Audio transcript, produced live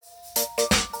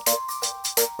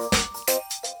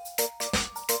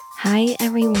Hi,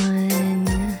 everyone.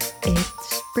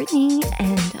 It's Brittany,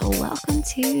 and welcome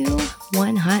to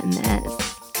One Hot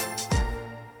Mess.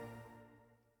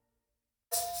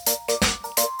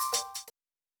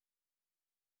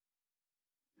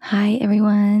 Hi,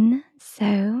 everyone.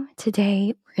 So,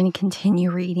 today we're going to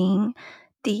continue reading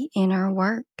The Inner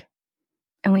Work,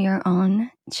 and we are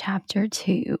on Chapter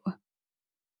 2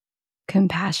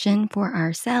 Compassion for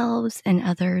Ourselves and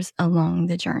Others Along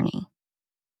the Journey.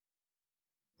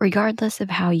 Regardless of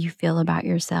how you feel about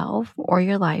yourself or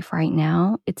your life right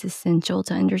now, it's essential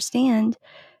to understand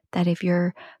that if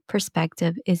your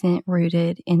perspective isn't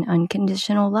rooted in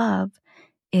unconditional love,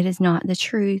 it is not the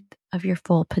truth of your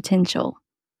full potential.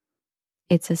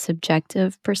 It's a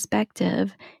subjective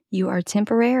perspective you are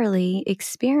temporarily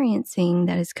experiencing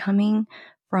that is coming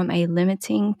from a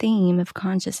limiting theme of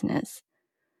consciousness.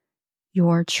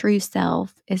 Your true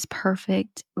self is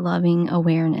perfect, loving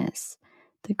awareness.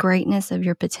 The greatness of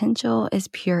your potential is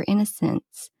pure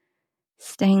innocence,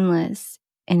 stainless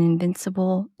and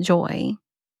invincible joy.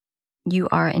 You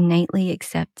are innately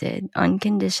accepted,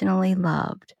 unconditionally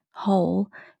loved, whole,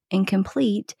 and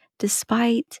complete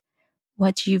despite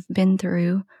what you've been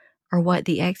through or what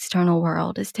the external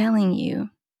world is telling you.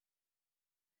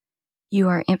 You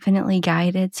are infinitely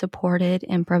guided, supported,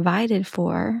 and provided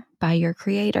for by your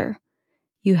Creator.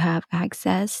 You have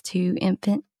access to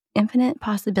infinite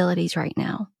possibilities right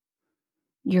now.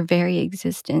 Your very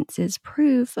existence is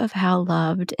proof of how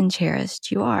loved and cherished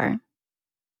you are,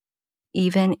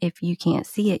 even if you can't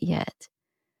see it yet.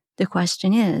 The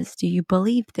question is, do you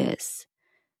believe this?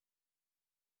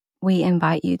 We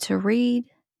invite you to read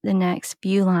the next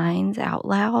few lines out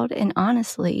loud and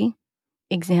honestly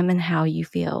examine how you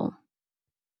feel.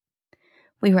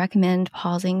 We recommend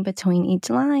pausing between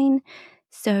each line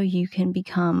so you can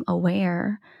become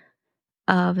aware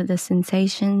of the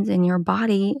sensations in your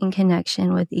body in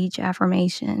connection with each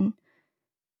affirmation.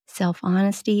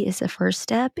 Self-honesty is the first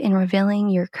step in revealing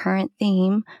your current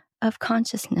theme of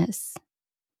consciousness.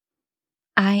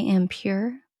 I am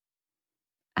pure.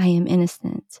 I am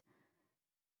innocent.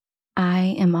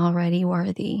 I am already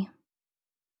worthy.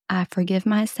 I forgive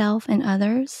myself and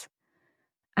others.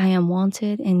 I am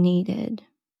wanted and needed.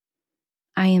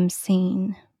 I am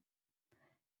seen.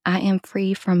 I am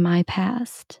free from my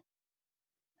past.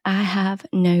 I have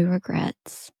no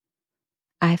regrets.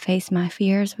 I face my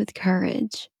fears with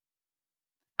courage.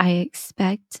 I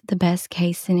expect the best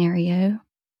case scenario.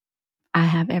 I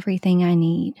have everything I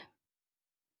need.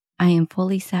 I am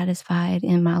fully satisfied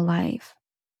in my life.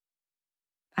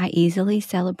 I easily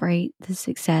celebrate the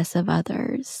success of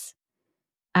others.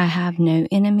 I have no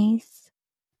enemies.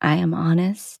 I am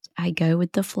honest. I go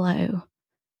with the flow.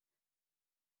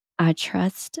 I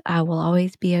trust I will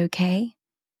always be okay.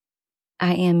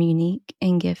 I am unique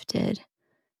and gifted.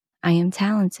 I am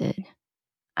talented.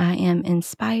 I am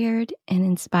inspired and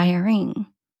inspiring.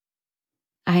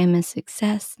 I am a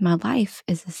success. My life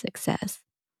is a success.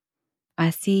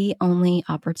 I see only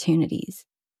opportunities.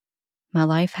 My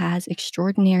life has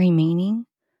extraordinary meaning.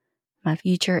 My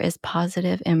future is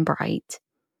positive and bright.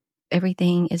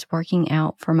 Everything is working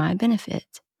out for my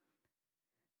benefit.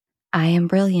 I am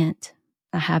brilliant.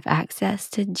 I have access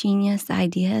to genius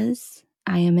ideas.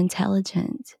 I am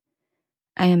intelligent.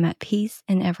 I am at peace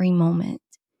in every moment.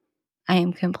 I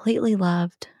am completely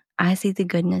loved. I see the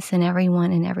goodness in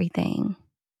everyone and everything.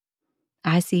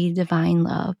 I see divine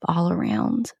love all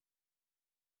around.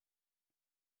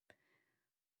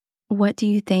 What do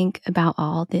you think about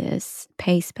all this?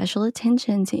 Pay special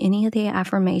attention to any of the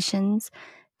affirmations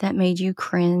that made you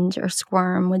cringe or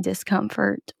squirm with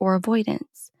discomfort or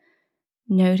avoidance.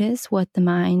 Notice what the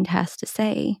mind has to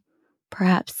say.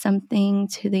 Perhaps something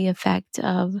to the effect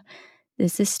of,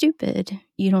 "This is stupid.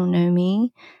 You don't know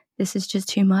me. This is just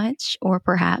too much." Or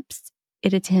perhaps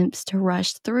it attempts to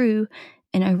rush through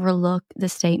and overlook the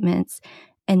statements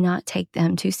and not take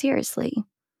them too seriously.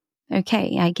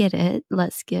 Okay, I get it.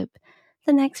 Let's skip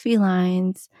the next few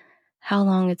lines. How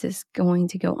long is this going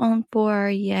to go on for?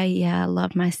 Yeah,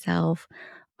 love myself.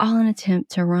 All in an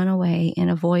attempt to run away and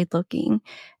avoid looking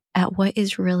at what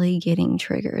is really getting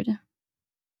triggered.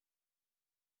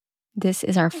 This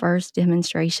is our first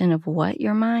demonstration of what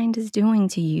your mind is doing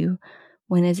to you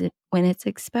when it's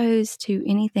exposed to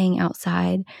anything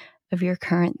outside of your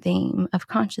current theme of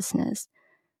consciousness.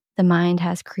 The mind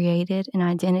has created an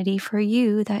identity for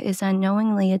you that is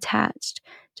unknowingly attached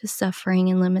to suffering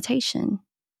and limitation.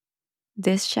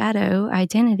 This shadow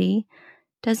identity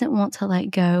doesn't want to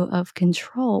let go of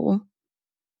control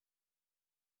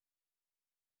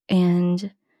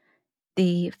and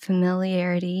the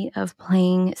familiarity of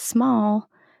playing small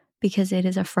because it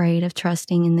is afraid of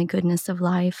trusting in the goodness of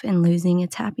life and losing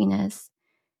its happiness.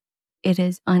 It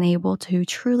is unable to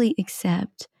truly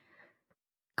accept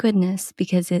goodness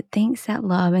because it thinks that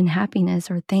love and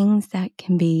happiness are things that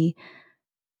can be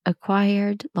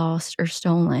acquired, lost, or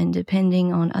stolen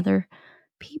depending on other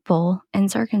people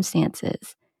and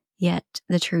circumstances. Yet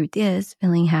the truth is,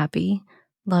 feeling happy,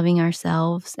 loving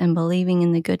ourselves, and believing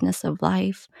in the goodness of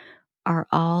life are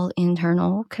all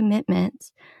internal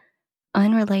commitments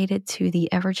unrelated to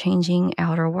the ever-changing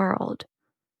outer world.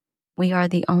 We are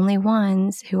the only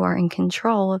ones who are in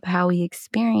control of how we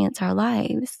experience our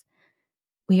lives.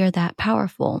 We are that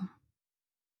powerful.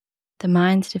 The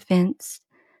mind's defense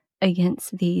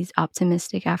against these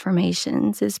optimistic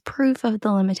affirmations is proof of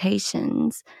the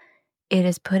limitations it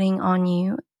is putting on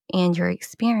you and your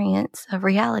experience of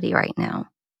reality right now.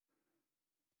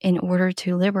 In order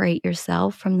to liberate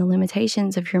yourself from the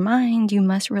limitations of your mind, you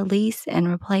must release and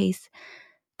replace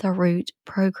the root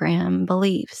program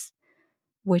beliefs,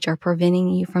 which are preventing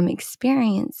you from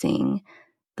experiencing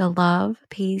the love,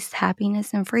 peace,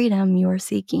 happiness, and freedom you are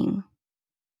seeking.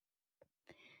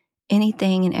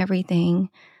 Anything and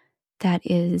everything that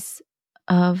is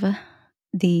of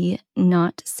the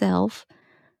not self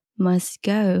must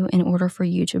go in order for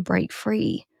you to break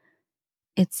free.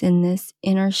 It's in this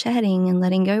inner shedding and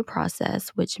letting go process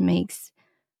which makes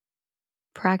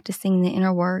practicing the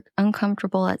inner work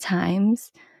uncomfortable at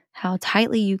times. How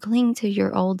tightly you cling to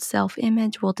your old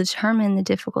self-image will determine the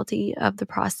difficulty of the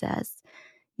process.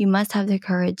 You must have the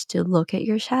courage to look at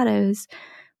your shadows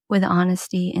with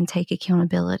honesty and take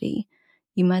accountability.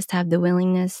 You must have the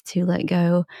willingness to let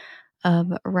go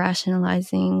of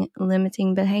rationalizing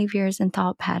limiting behaviors and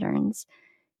thought patterns.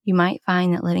 You might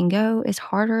find that letting go is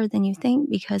harder than you think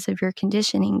because of your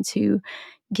conditioning to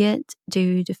get,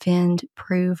 do, defend,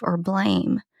 prove, or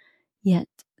blame. Yet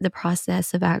the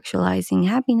process of actualizing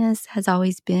happiness has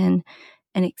always been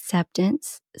an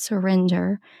acceptance,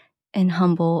 surrender, and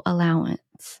humble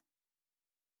allowance.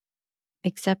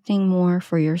 Accepting more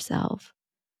for yourself.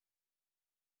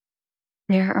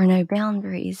 There are no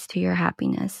boundaries to your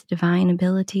happiness, divine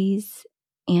abilities,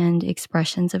 and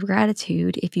expressions of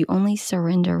gratitude if you only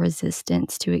surrender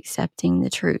resistance to accepting the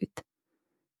truth.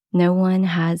 No one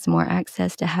has more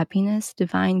access to happiness,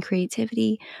 divine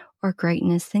creativity, or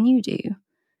greatness than you do.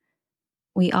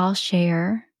 We all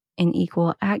share an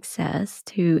equal access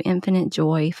to infinite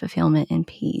joy, fulfillment, and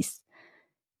peace.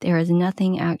 There is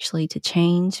nothing actually to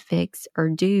change, fix, or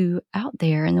do out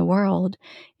there in the world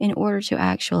in order to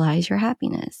actualize your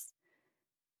happiness.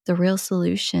 The real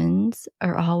solutions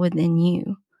are all within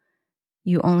you.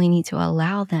 You only need to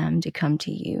allow them to come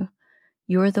to you.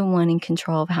 You're the one in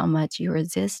control of how much you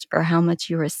resist or how much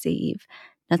you receive.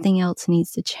 Nothing else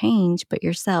needs to change but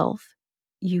yourself.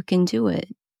 You can do it.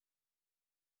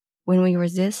 When we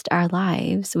resist our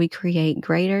lives, we create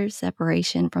greater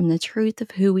separation from the truth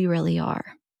of who we really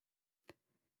are.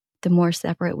 The more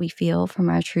separate we feel from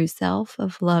our true self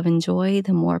of love and joy,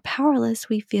 the more powerless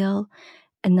we feel,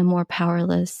 and the more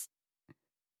powerless,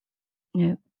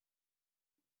 the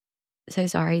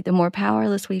more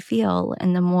powerless we feel,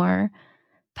 and the more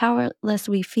powerless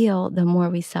we feel, the more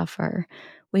we suffer.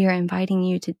 We are inviting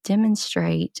you to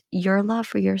demonstrate your love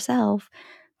for yourself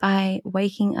by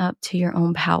waking up to your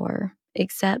own power.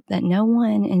 Accept that no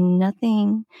one and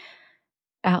nothing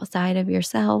outside of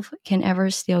yourself can ever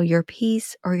steal your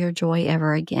peace or your joy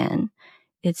ever again.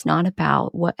 It's not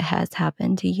about what has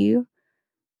happened to you.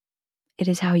 It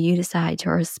is how you decide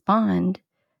to respond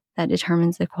that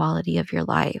determines the quality of your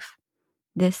life.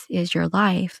 This is your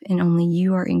life, and only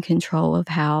you are in control of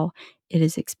how it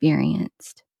is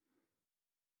experienced.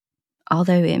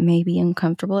 Although it may be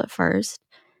uncomfortable at first,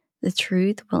 the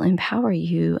truth will empower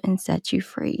you and set you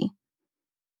free.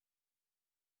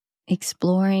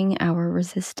 Exploring our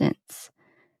resistance.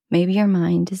 Maybe your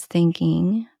mind is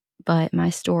thinking, but my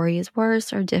story is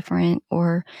worse or different,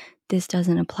 or this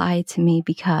doesn't apply to me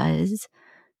because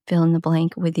fill in the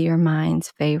blank with your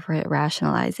mind's favorite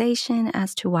rationalization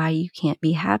as to why you can't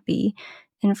be happy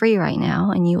and free right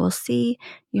now, and you will see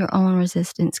your own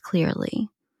resistance clearly.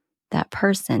 That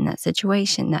person, that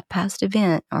situation, that past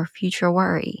event, or future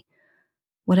worry.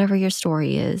 Whatever your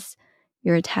story is,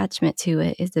 your attachment to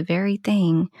it is the very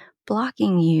thing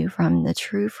blocking you from the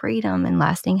true freedom and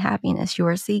lasting happiness you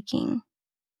are seeking.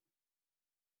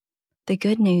 The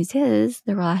good news is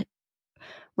the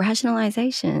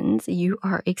rationalizations you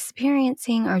are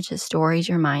experiencing are just stories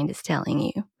your mind is telling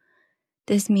you.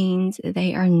 This means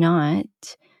they are not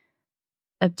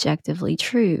objectively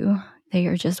true. They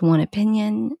are just one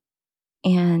opinion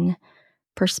and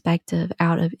perspective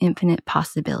out of infinite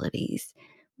possibilities.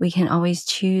 We can always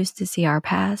choose to see our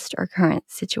past or current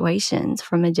situations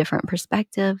from a different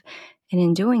perspective, and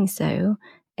in doing so,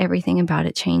 everything about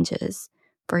it changes.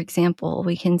 For example,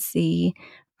 we can see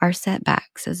our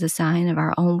setbacks as a sign of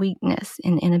our own weakness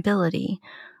and inability,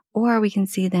 or we can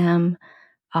see them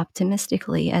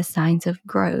optimistically as signs of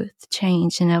growth,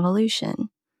 change, and evolution.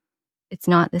 It's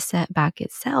not the setback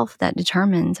itself that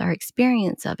determines our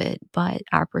experience of it, but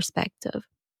our perspective.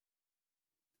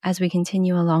 As we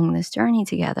continue along this journey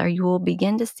together, you will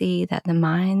begin to see that the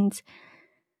mind's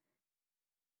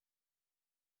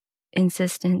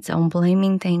insistence on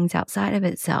blaming things outside of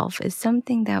itself is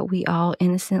something that we all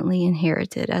innocently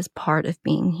inherited as part of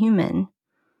being human.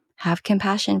 Have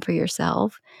compassion for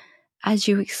yourself as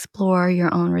you explore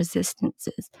your own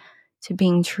resistances to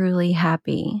being truly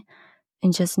happy,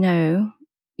 and just know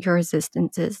your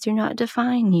resistances do not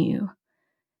define you.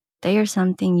 They are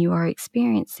something you are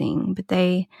experiencing, but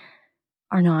they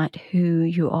are not who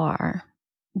you are.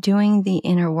 Doing the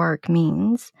inner work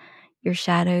means your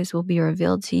shadows will be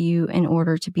revealed to you in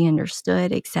order to be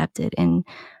understood, accepted, and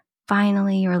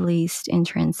finally released and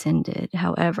transcended.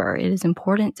 However, it is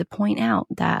important to point out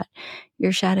that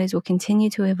your shadows will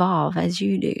continue to evolve as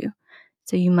you do.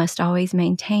 So you must always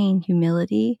maintain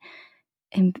humility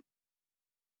and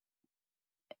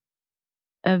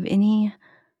of any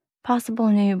possible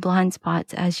new blind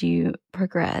spots as you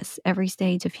progress. Every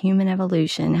stage of human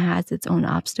evolution has its own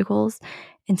obstacles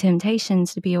and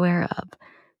temptations to be aware of.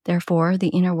 Therefore, the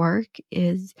inner work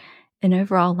is an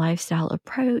overall lifestyle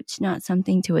approach, not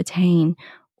something to attain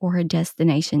or a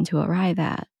destination to arrive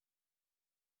at.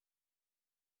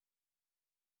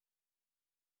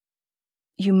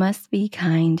 You must be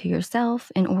kind to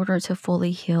yourself in order to fully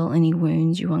heal any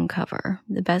wounds you uncover.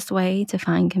 The best way to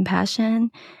find compassion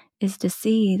is to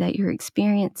see that your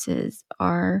experiences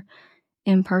are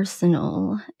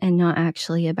impersonal and not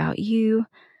actually about you,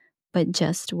 but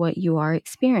just what you are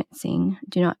experiencing.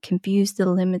 Do not confuse the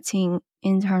limiting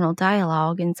internal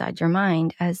dialogue inside your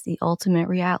mind as the ultimate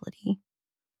reality.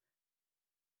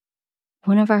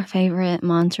 One of our favorite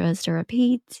mantras to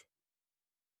repeat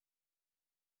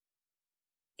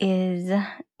is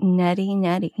neti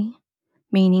neti,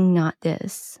 meaning not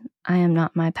this. I am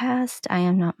not my past. I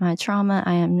am not my trauma.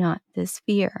 I am not this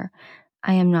fear.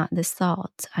 I am not this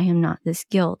thought. I am not this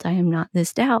guilt. I am not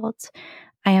this doubt.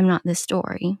 I am not this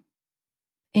story.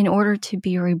 In order to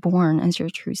be reborn as your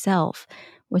true self,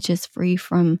 which is free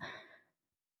from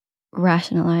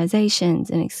rationalizations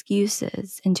and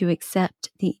excuses, and to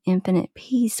accept the infinite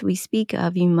peace we speak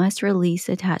of, you must release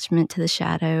attachment to the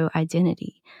shadow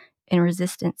identity and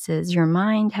resistances your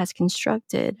mind has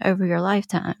constructed over your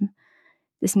lifetime.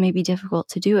 This may be difficult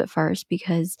to do at first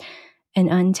because an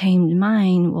untamed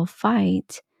mind will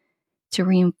fight to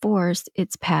reinforce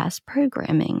its past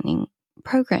programming.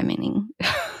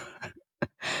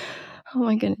 Oh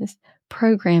my goodness.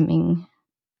 Programming.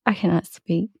 I cannot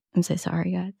speak. I'm so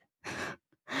sorry, guys.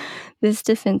 This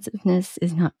defensiveness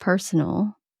is not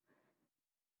personal.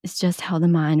 It's just how the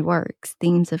mind works.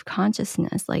 Themes of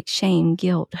consciousness like shame,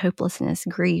 guilt, hopelessness,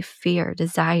 grief, fear,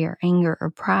 desire, anger,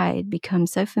 or pride become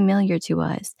so familiar to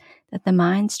us that the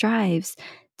mind strives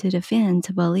to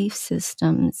defend belief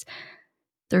systems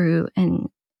through an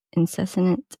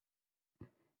incessant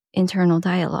internal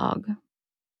dialogue.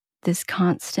 This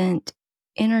constant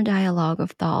inner dialogue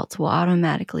of thoughts will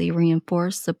automatically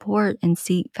reinforce, support, and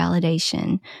seek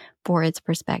validation for its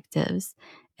perspectives.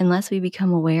 Unless we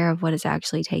become aware of what is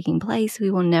actually taking place,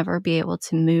 we will never be able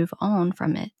to move on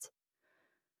from it.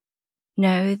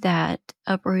 Know that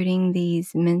uprooting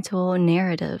these mental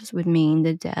narratives would mean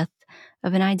the death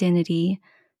of an identity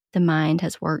the mind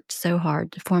has worked so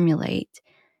hard to formulate.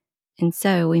 And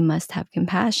so we must have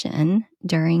compassion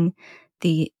during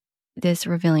this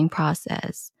revealing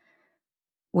process.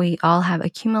 We all have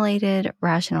accumulated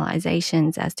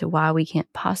rationalizations as to why we can't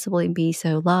possibly be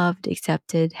so loved,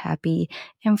 accepted, happy,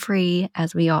 and free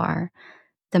as we are.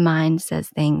 The mind says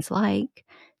things like,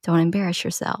 don't embarrass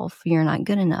yourself. You're not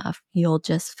good enough. You'll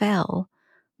just fail.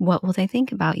 What will they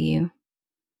think about you?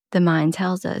 The mind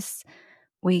tells us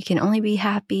we can only be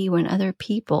happy when other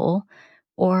people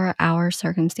or our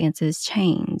circumstances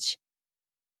change.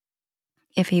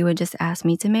 If he would just ask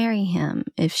me to marry him,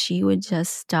 if she would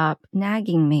just stop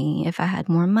nagging me, if I had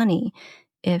more money,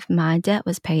 if my debt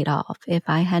was paid off, if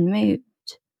I had moved.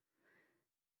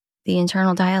 The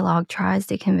internal dialogue tries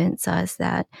to convince us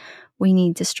that we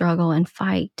need to struggle and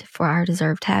fight for our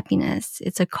deserved happiness.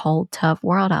 It's a cold, tough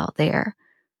world out there.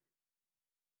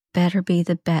 Better be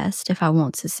the best if I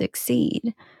want to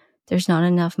succeed. There's not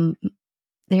enough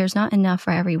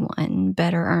for everyone.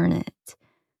 Better earn it.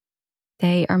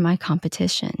 They are my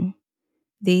competition.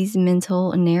 These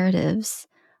mental narratives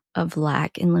of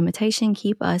lack and limitation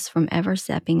keep us from ever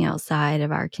stepping outside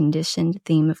of our conditioned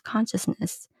theme of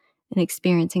consciousness and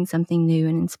experiencing something new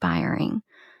and inspiring,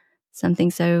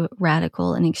 something so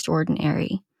radical and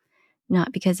extraordinary.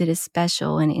 Not because it is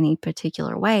special in any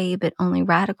particular way, but only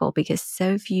radical because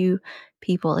so few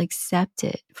people accept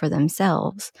it for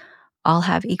themselves. All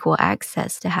have equal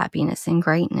access to happiness and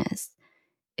greatness.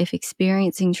 If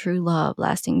experiencing true love,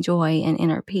 lasting joy, and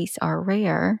inner peace are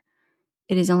rare,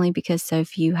 it is only because so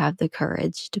few have the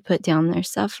courage to put down their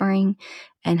suffering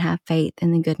and have faith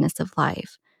in the goodness of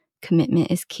life. Commitment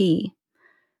is key.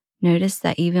 Notice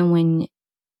that even when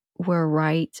we're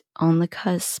right on the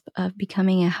cusp of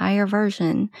becoming a higher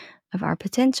version of our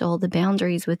potential, the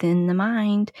boundaries within the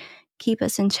mind keep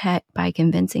us in check by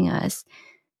convincing us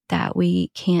that we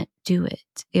can't do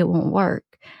it. It won't work.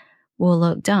 We'll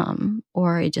look dumb,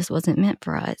 or it just wasn't meant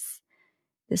for us.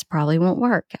 This probably won't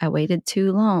work. I waited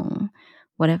too long.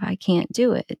 What if I can't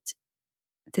do it?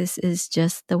 This is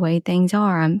just the way things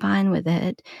are. I'm fine with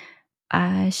it.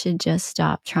 I should just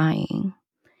stop trying.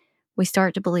 We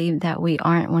start to believe that we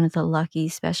aren't one of the lucky,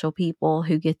 special people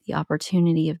who get the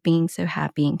opportunity of being so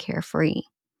happy and carefree.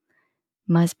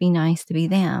 Must be nice to be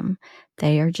them.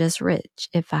 They are just rich.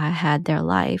 If I had their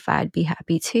life, I'd be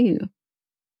happy too.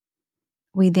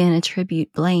 We then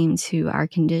attribute blame to our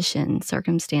condition,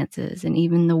 circumstances, and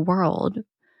even the world.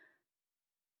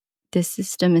 This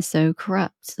system is so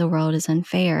corrupt. The world is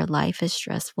unfair. Life is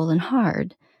stressful and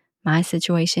hard. My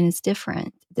situation is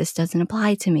different. This doesn't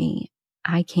apply to me.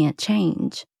 I can't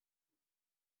change.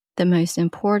 The most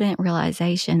important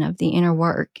realization of the inner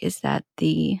work is that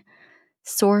the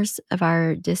source of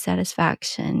our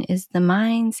dissatisfaction is the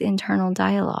mind's internal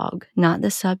dialogue, not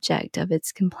the subject of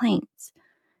its complaints.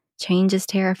 Change is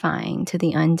terrifying to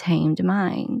the untamed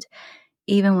mind,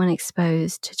 even when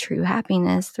exposed to true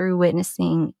happiness through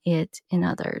witnessing it in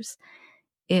others.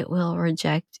 It will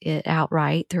reject it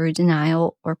outright through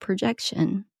denial or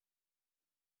projection.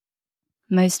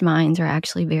 Most minds are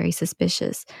actually very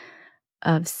suspicious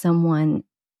of someone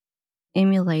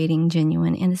emulating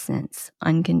genuine innocence,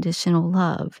 unconditional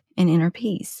love, and inner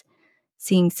peace.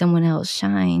 Seeing someone else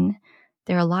shine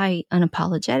their light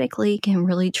unapologetically can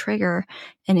really trigger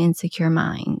an insecure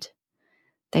mind.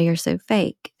 They are so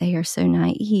fake. They are so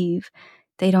naive.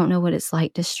 They don't know what it's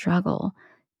like to struggle.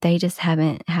 They just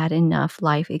haven't had enough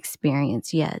life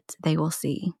experience yet. They will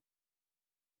see.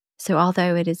 So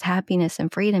although it is happiness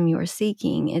and freedom you are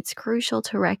seeking, it's crucial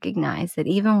to recognize that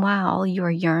even while you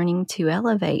are yearning to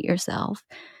elevate yourself,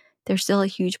 there's still a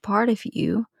huge part of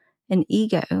you, an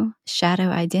ego, shadow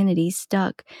identity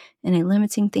stuck in a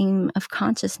limiting theme of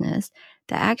consciousness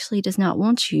that actually does not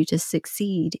want you to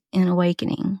succeed in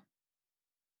awakening.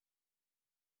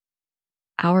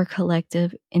 Our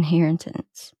collective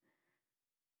inheritance.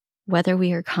 Whether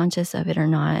we are conscious of it or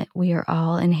not, we are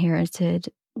all inherited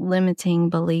limiting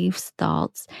beliefs,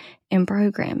 thoughts, and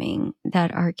programming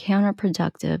that are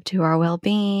counterproductive to our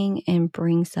well-being and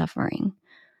bring suffering.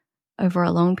 Over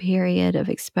a long period of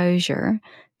exposure,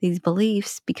 these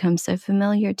beliefs become so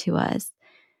familiar to us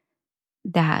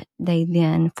that they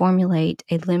then formulate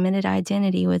a limited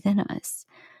identity within us.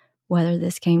 Whether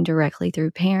this came directly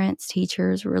through parents,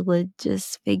 teachers,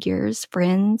 religious figures,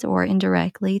 friends, or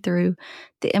indirectly through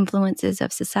the influences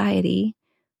of society,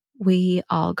 we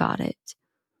all got it.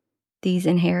 These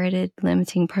inherited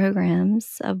limiting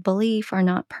programs of belief are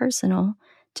not personal,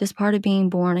 just part of being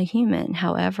born a human.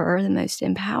 However, the most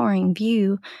empowering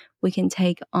view we can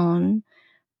take on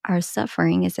our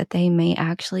suffering is that they may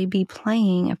actually be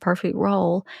playing a perfect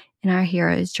role in our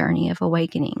hero's journey of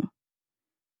awakening.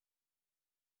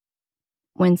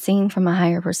 When seen from a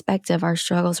higher perspective, our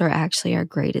struggles are actually our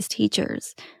greatest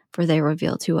teachers, for they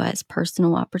reveal to us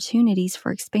personal opportunities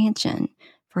for expansion.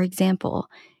 For example,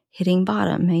 hitting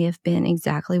bottom may have been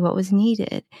exactly what was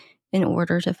needed in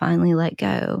order to finally let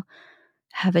go,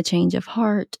 have a change of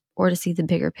heart, or to see the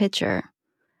bigger picture.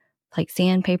 Like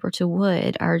sandpaper to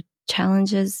wood, our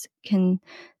challenges can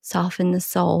soften the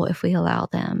soul if we allow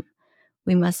them.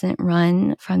 We mustn't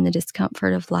run from the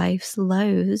discomfort of life's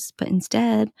lows, but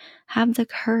instead have the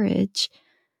courage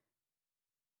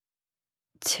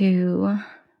to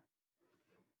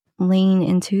lean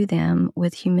into them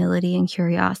with humility and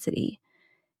curiosity.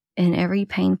 In every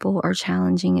painful or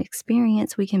challenging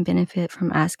experience, we can benefit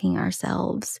from asking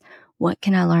ourselves, what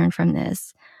can I learn from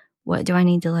this? What do I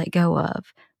need to let go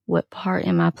of? What part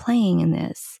am I playing in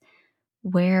this?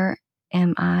 Where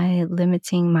am I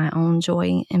limiting my own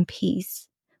joy and peace?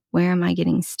 Where am I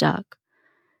getting stuck?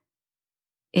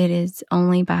 It is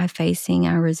only by facing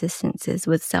our resistances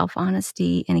with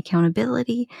self-honesty and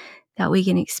accountability that we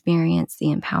can experience the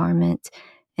empowerment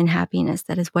and happiness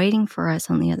that is waiting for us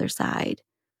on the other side.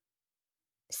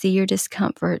 See your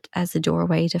discomfort as a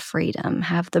doorway to freedom.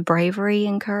 Have the bravery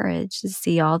and courage to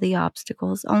see all the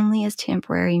obstacles only as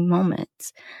temporary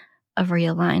moments of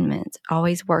realignment,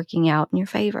 always working out in your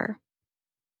favor.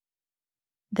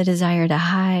 The desire to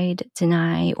hide,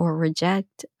 deny, or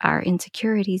reject our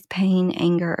insecurities, pain,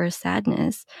 anger, or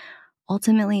sadness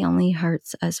ultimately only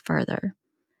hurts us further.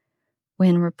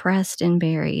 When repressed and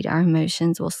buried, our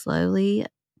emotions will slowly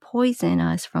poison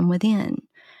us from within.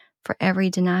 For every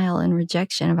denial and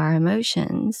rejection of our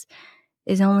emotions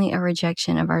is only a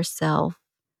rejection of ourself.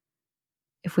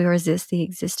 If we resist the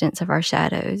existence of our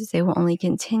shadows, they will only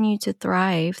continue to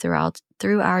thrive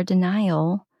through our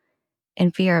denial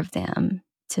and fear of them.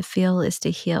 To feel is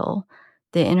to heal.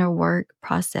 The inner work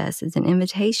process is an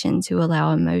invitation to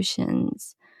allow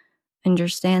emotions,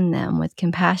 understand them with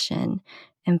compassion,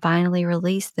 and finally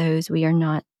release those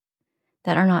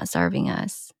that are not serving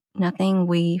us. Nothing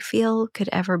we feel could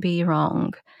ever be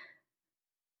wrong.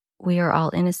 We are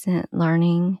all innocent,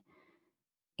 learning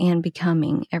and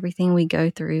becoming. Everything we go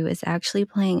through is actually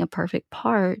playing a perfect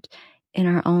part in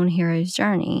our own hero's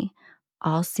journey.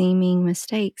 All seeming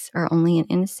mistakes are only an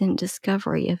innocent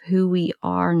discovery of who we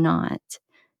are not,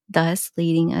 thus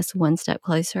leading us one step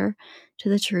closer to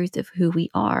the truth of who we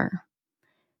are.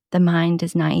 The mind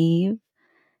is naive,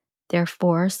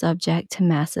 therefore subject to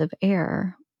massive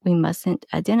error. We mustn't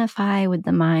identify with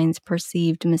the mind's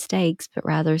perceived mistakes, but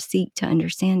rather seek to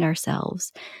understand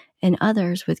ourselves and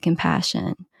others with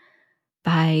compassion.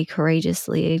 By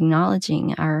courageously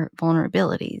acknowledging our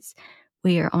vulnerabilities,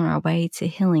 we are on our way to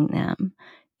healing them.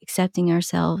 Accepting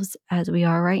ourselves as we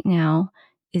are right now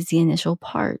is the initial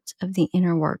part of the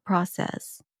inner work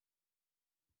process.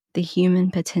 The human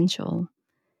potential.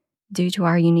 Due to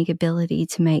our unique ability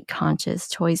to make conscious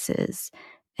choices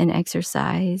and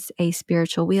exercise a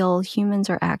spiritual will, humans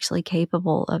are actually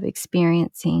capable of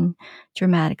experiencing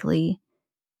dramatically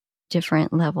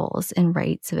different levels and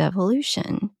rates of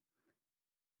evolution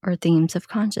or themes of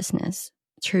consciousness.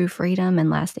 True freedom and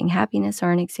lasting happiness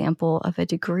are an example of a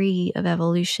degree of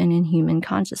evolution in human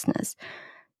consciousness,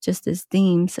 just as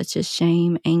themes such as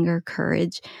shame, anger,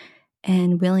 courage,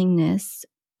 and willingness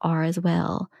are as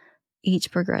well. Each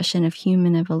progression of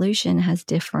human evolution has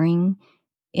differing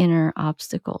inner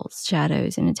obstacles,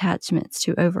 shadows, and attachments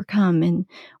to overcome in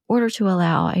order to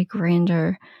allow a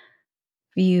grander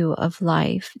view of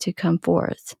life to come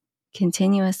forth,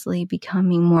 continuously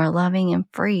becoming more loving and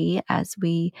free as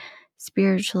we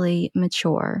spiritually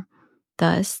mature.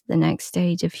 Thus, the next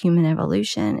stage of human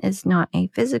evolution is not a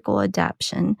physical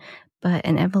adaptation, but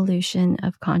an evolution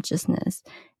of consciousness,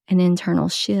 an internal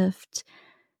shift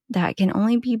that can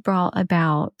only be brought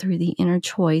about through the inner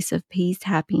choice of peace,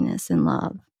 happiness, and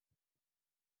love.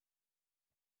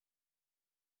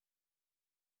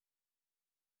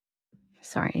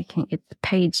 Sorry, I can't get the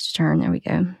page to turn. There we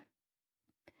go.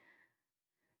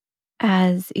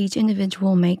 As each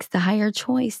individual makes the higher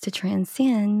choice to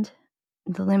transcend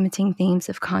the limiting themes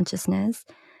of consciousness,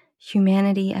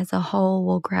 humanity as a whole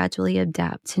will gradually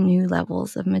adapt to new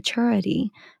levels of maturity,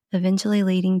 eventually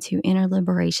leading to inner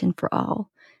liberation for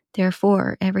all.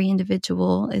 Therefore, every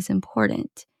individual is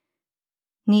important,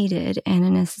 needed, and a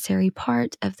necessary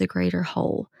part of the greater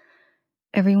whole.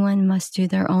 Everyone must do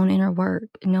their own inner work.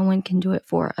 No one can do it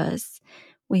for us.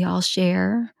 We all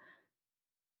share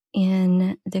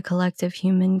in the collective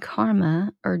human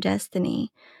karma or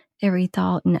destiny. Every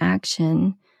thought and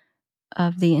action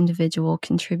of the individual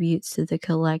contributes to the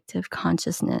collective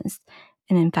consciousness.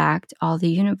 And in fact, all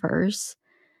the universe,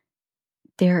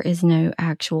 there is no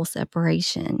actual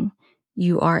separation.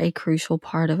 You are a crucial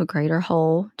part of a greater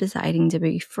whole, deciding to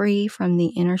be free from the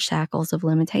inner shackles of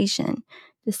limitation,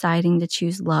 deciding to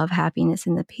choose love, happiness,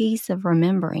 and the peace of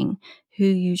remembering who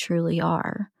you truly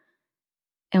are.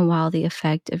 And while the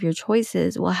effect of your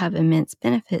choices will have immense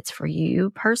benefits for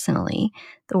you personally,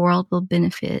 the world will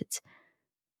benefit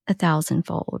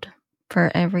 1,000-fold.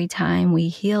 For every time we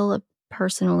heal a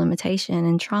personal limitation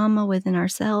and trauma within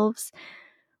ourselves,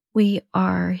 we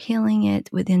are healing it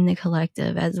within the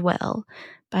collective as well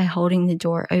by holding the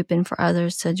door open for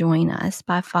others to join us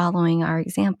by following our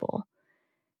example.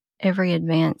 Every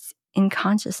advance in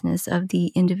consciousness of the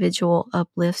individual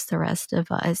uplifts the rest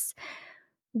of us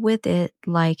with it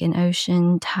like an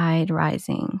ocean tide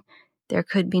rising. There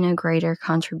could be no greater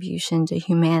contribution to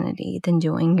humanity than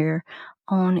doing your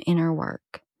own inner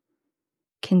work.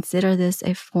 Consider this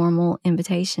a formal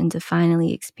invitation to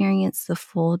finally experience the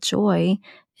full joy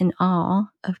and awe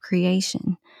of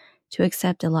creation, to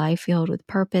accept a life filled with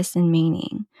purpose and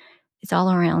meaning. It's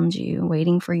all around you,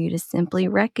 waiting for you to simply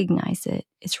recognize it.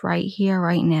 It's right here,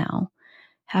 right now.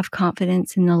 Have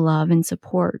confidence in the love and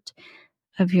support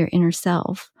of your inner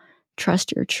self.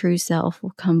 Trust your true self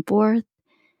will come forth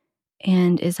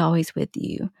and is always with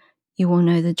you. You will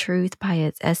know the truth by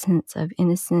its essence of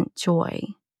innocent joy,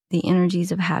 the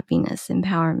energies of happiness,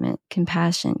 empowerment,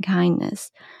 compassion,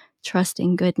 kindness, trust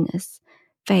and goodness,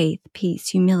 faith, peace,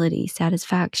 humility,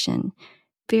 satisfaction,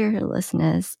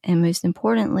 fearlessness, and most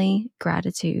importantly,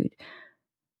 gratitude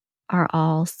are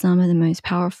all some of the most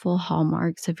powerful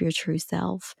hallmarks of your true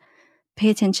self. Pay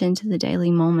attention to the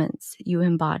daily moments you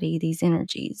embody these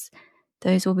energies.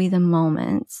 Those will be the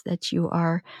moments that you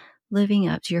are living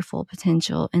up to your full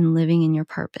potential and living in your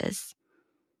purpose.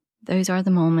 Those are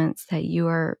the moments that you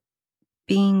are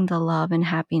being the love and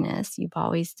happiness you've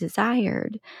always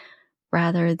desired,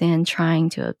 rather than trying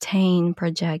to obtain,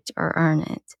 project, or earn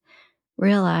it.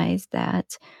 Realize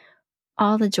that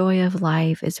all the joy of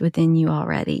life is within you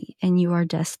already, and you are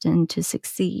destined to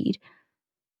succeed,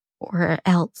 or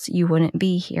else you wouldn't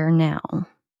be here now.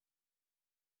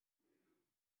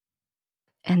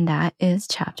 And that is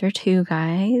chapter 2,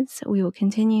 guys. We will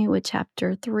continue with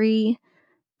chapter 3,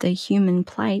 the human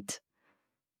plight,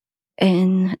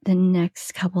 in the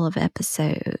next couple of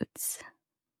episodes.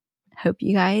 Hope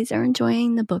you guys are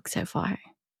enjoying the book so far.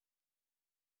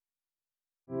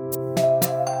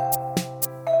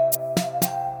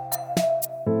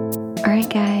 All right,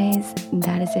 guys,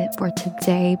 that is it for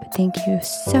today. But thank you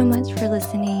so much for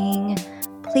listening.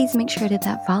 Please make sure to hit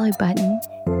that follow button,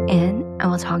 and I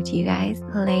will talk to you guys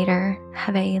later.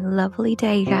 Have a lovely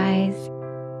day, guys.